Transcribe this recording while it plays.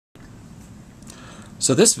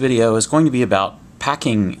So this video is going to be about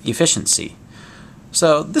packing efficiency.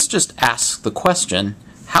 So this just asks the question,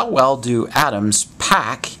 how well do atoms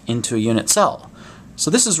pack into a unit cell? So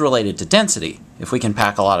this is related to density. If we can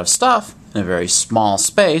pack a lot of stuff in a very small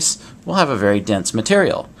space, we'll have a very dense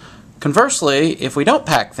material. Conversely, if we don't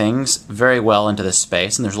pack things very well into this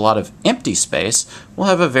space and there's a lot of empty space, we'll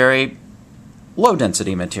have a very low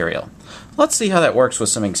density material. Let's see how that works with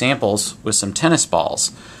some examples with some tennis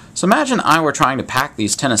balls. So imagine I were trying to pack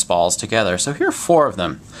these tennis balls together. So here are 4 of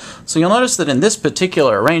them. So you'll notice that in this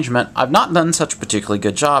particular arrangement, I've not done such a particularly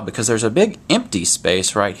good job because there's a big empty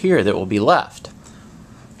space right here that will be left.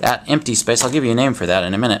 That empty space, I'll give you a name for that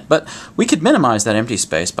in a minute, but we could minimize that empty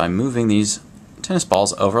space by moving these tennis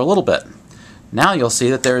balls over a little bit. Now you'll see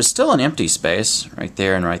that there is still an empty space right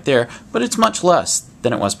there and right there, but it's much less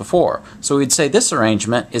than it was before. So we'd say this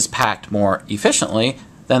arrangement is packed more efficiently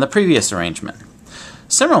than the previous arrangement.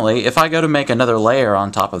 Similarly, if I go to make another layer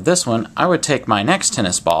on top of this one, I would take my next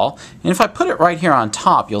tennis ball, and if I put it right here on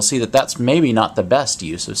top, you'll see that that's maybe not the best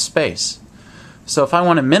use of space. So if I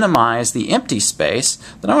want to minimize the empty space,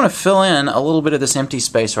 then I want to fill in a little bit of this empty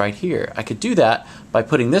space right here. I could do that by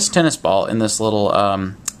putting this tennis ball in this little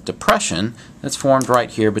depression that's formed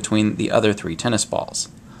right here between the other 3 tennis balls,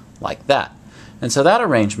 like that. And so that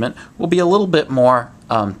arrangement will be a little bit more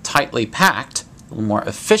tightly packed, a little more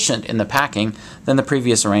efficient in the packing than the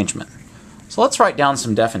previous arrangement. So let's write down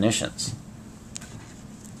some definitions.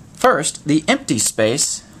 First, the empty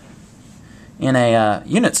space in a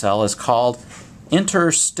unit cell is called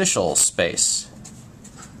interstitial space.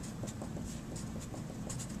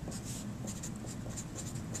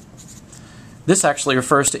 This actually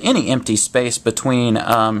refers to any empty space between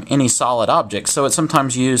any solid object, so it's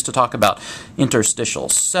sometimes used to talk about interstitial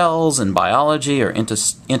cells in biology or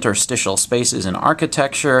interstitial spaces in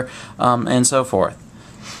architecture and so forth.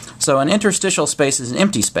 So an interstitial space is an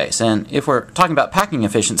empty space, and if we're talking about packing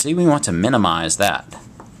efficiency, we want to minimize that.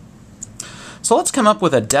 So let's come up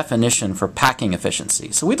with a definition for packing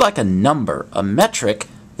efficiency. So we'd like a number, a metric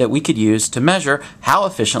that we could use to measure how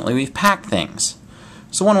efficiently we've packed things.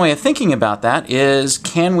 So one way of thinking about that is,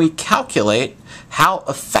 can we calculate how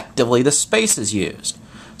effectively the space is used?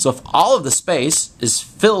 So if all of the space is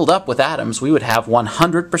filled up with atoms, we would have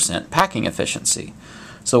 100% packing efficiency.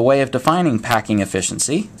 So a way of defining packing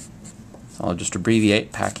efficiency, I'll just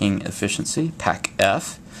abbreviate packing efficiency,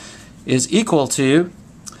 PACF, is equal to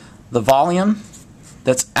the volume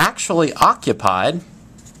that's actually occupied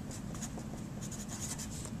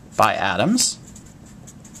by atoms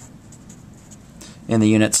in the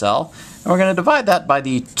unit cell, and we're going to divide that by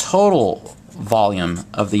the total volume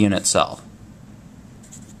of the unit cell.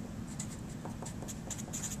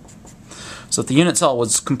 So if the unit cell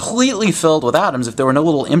was completely filled with atoms, if there were no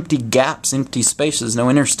little empty gaps, empty spaces, no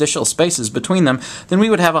interstitial spaces between them, then we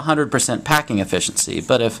would have 100% packing efficiency.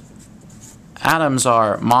 But if atoms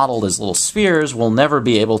are modeled as little spheres, we'll never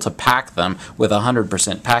be able to pack them with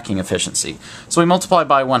 100% packing efficiency. So we multiply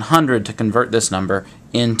by 100 to convert this number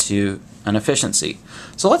into an efficiency.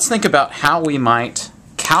 So let's think about how we might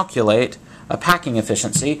calculate a packing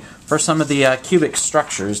efficiency for some of the cubic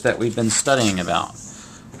structures that we've been studying about.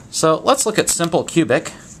 So let's look at simple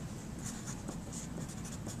cubic.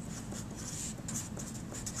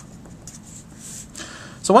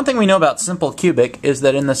 So one thing we know about simple cubic is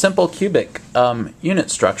that in the simple cubic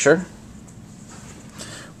unit structure,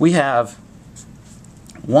 we have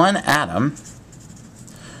 1 atom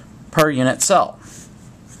per unit cell.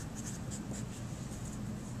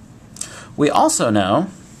 We also know,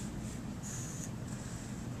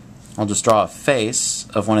 I'll just draw a face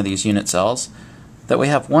of one of these unit cells, that we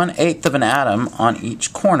have 1/8 of an atom on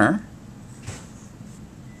each corner.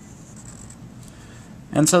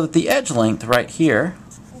 And so that the edge length right here,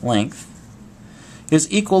 length, is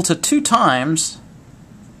equal to 2 times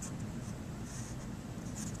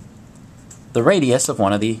the radius of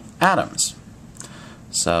one of the atoms.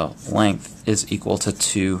 So length is equal to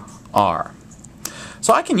 2r.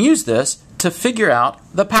 So I can use this to figure out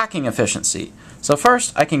the packing efficiency. So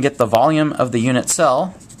first I can get the volume of the unit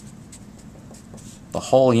cell, the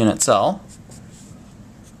whole unit cell,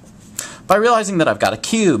 by realizing that I've got a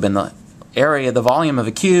cube, and the area, the volume of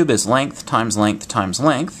a cube is length times length times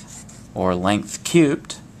length, or length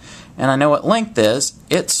cubed. And I know what length is,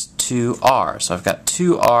 it's 2r. So I've got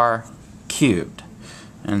 2r cubed.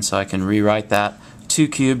 And so I can rewrite that. 2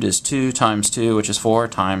 cubed is 2 times 2, which is 4,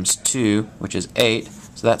 times 2, which is 8.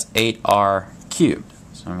 So that's 8r cubed.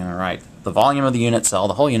 So I'm going to write the volume of the unit cell,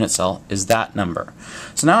 the whole unit cell, is that number.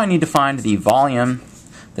 So now I need to find the volume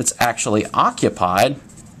that's actually occupied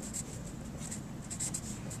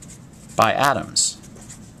by atoms.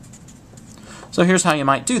 So here's how you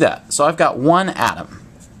might do that. So I've got one atom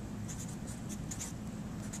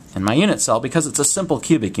in my unit cell because it's a simple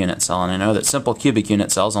cubic unit cell, and I know that simple cubic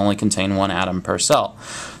unit cells only contain one atom per cell.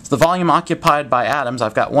 So the volume occupied by atoms,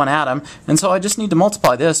 I've got one atom, and so I just need to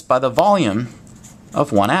multiply this by the volume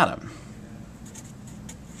of one atom.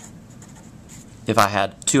 If I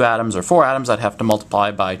had 2 atoms or 4 atoms, I'd have to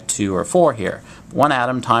multiply by 2 or 4 here. One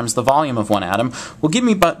atom times the volume of one atom will give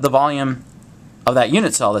me the volume of that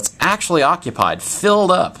unit cell that's actually occupied,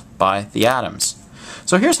 filled up by the atoms.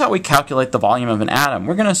 So here's how we calculate the volume of an atom.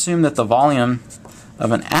 We're going to assume that the volume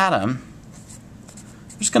of an atom,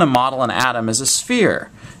 we're just going to model an atom as a sphere.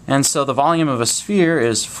 And so the volume of a sphere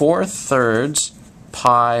is 4/3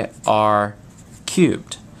 pi r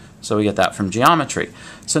cubed. So we get that from geometry.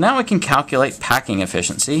 So now we can calculate packing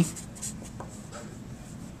efficiency,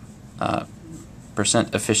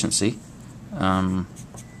 percent efficiency,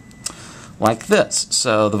 like this.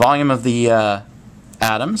 So the volume of the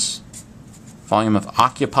atoms, volume of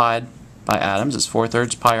occupied by atoms is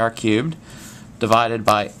 4/3 pi r cubed divided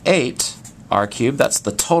by 8 r cubed. That's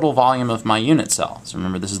the total volume of my unit cell. So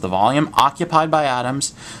remember, this is the volume occupied by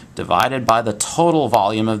atoms divided by the total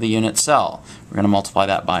volume of the unit cell. We're going to multiply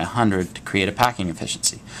that by 100 to create a packing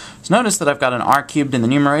efficiency. So notice that I've got an r cubed in the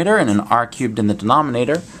numerator and an r cubed in the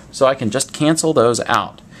denominator, so I can just cancel those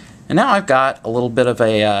out. And now I've got a little bit of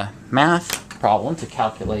a math problem to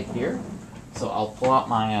calculate here. So I'll pull out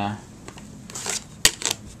my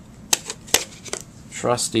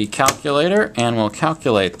trusty calculator and we'll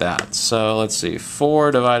calculate that. So let's see,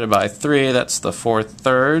 4 divided by 3, that's the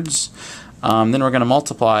 4/3. Then we're going to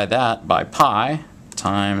multiply that by pi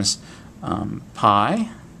times pi.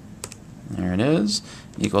 There it is.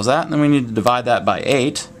 Equals that. And then we need to divide that by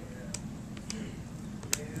 8.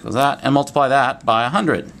 Equals that. And multiply that by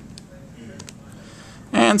 100.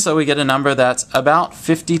 And so we get a number that's about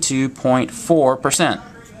 52.4%.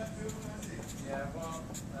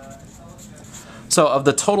 So of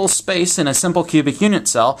the total space in a simple cubic unit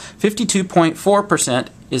cell, 52.4%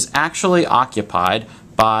 is actually occupied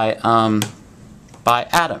by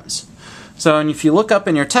atoms. So and if you look up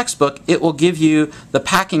in your textbook, it will give you the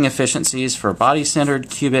packing efficiencies for body-centered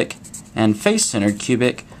cubic and face-centered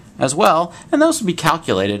cubic as well, and those will be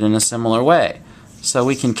calculated in a similar way. So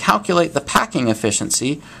we can calculate the packing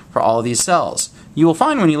efficiency for all of these cells. You will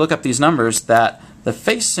find when you look up these numbers that the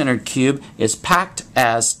face-centered cube is packed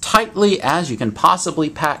as tightly as you can possibly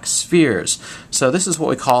pack spheres. So this is what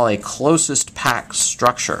we call a closest packed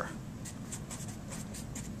structure,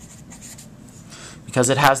 because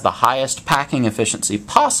it has the highest packing efficiency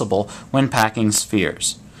possible when packing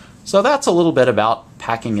spheres. So that's a little bit about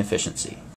packing efficiency.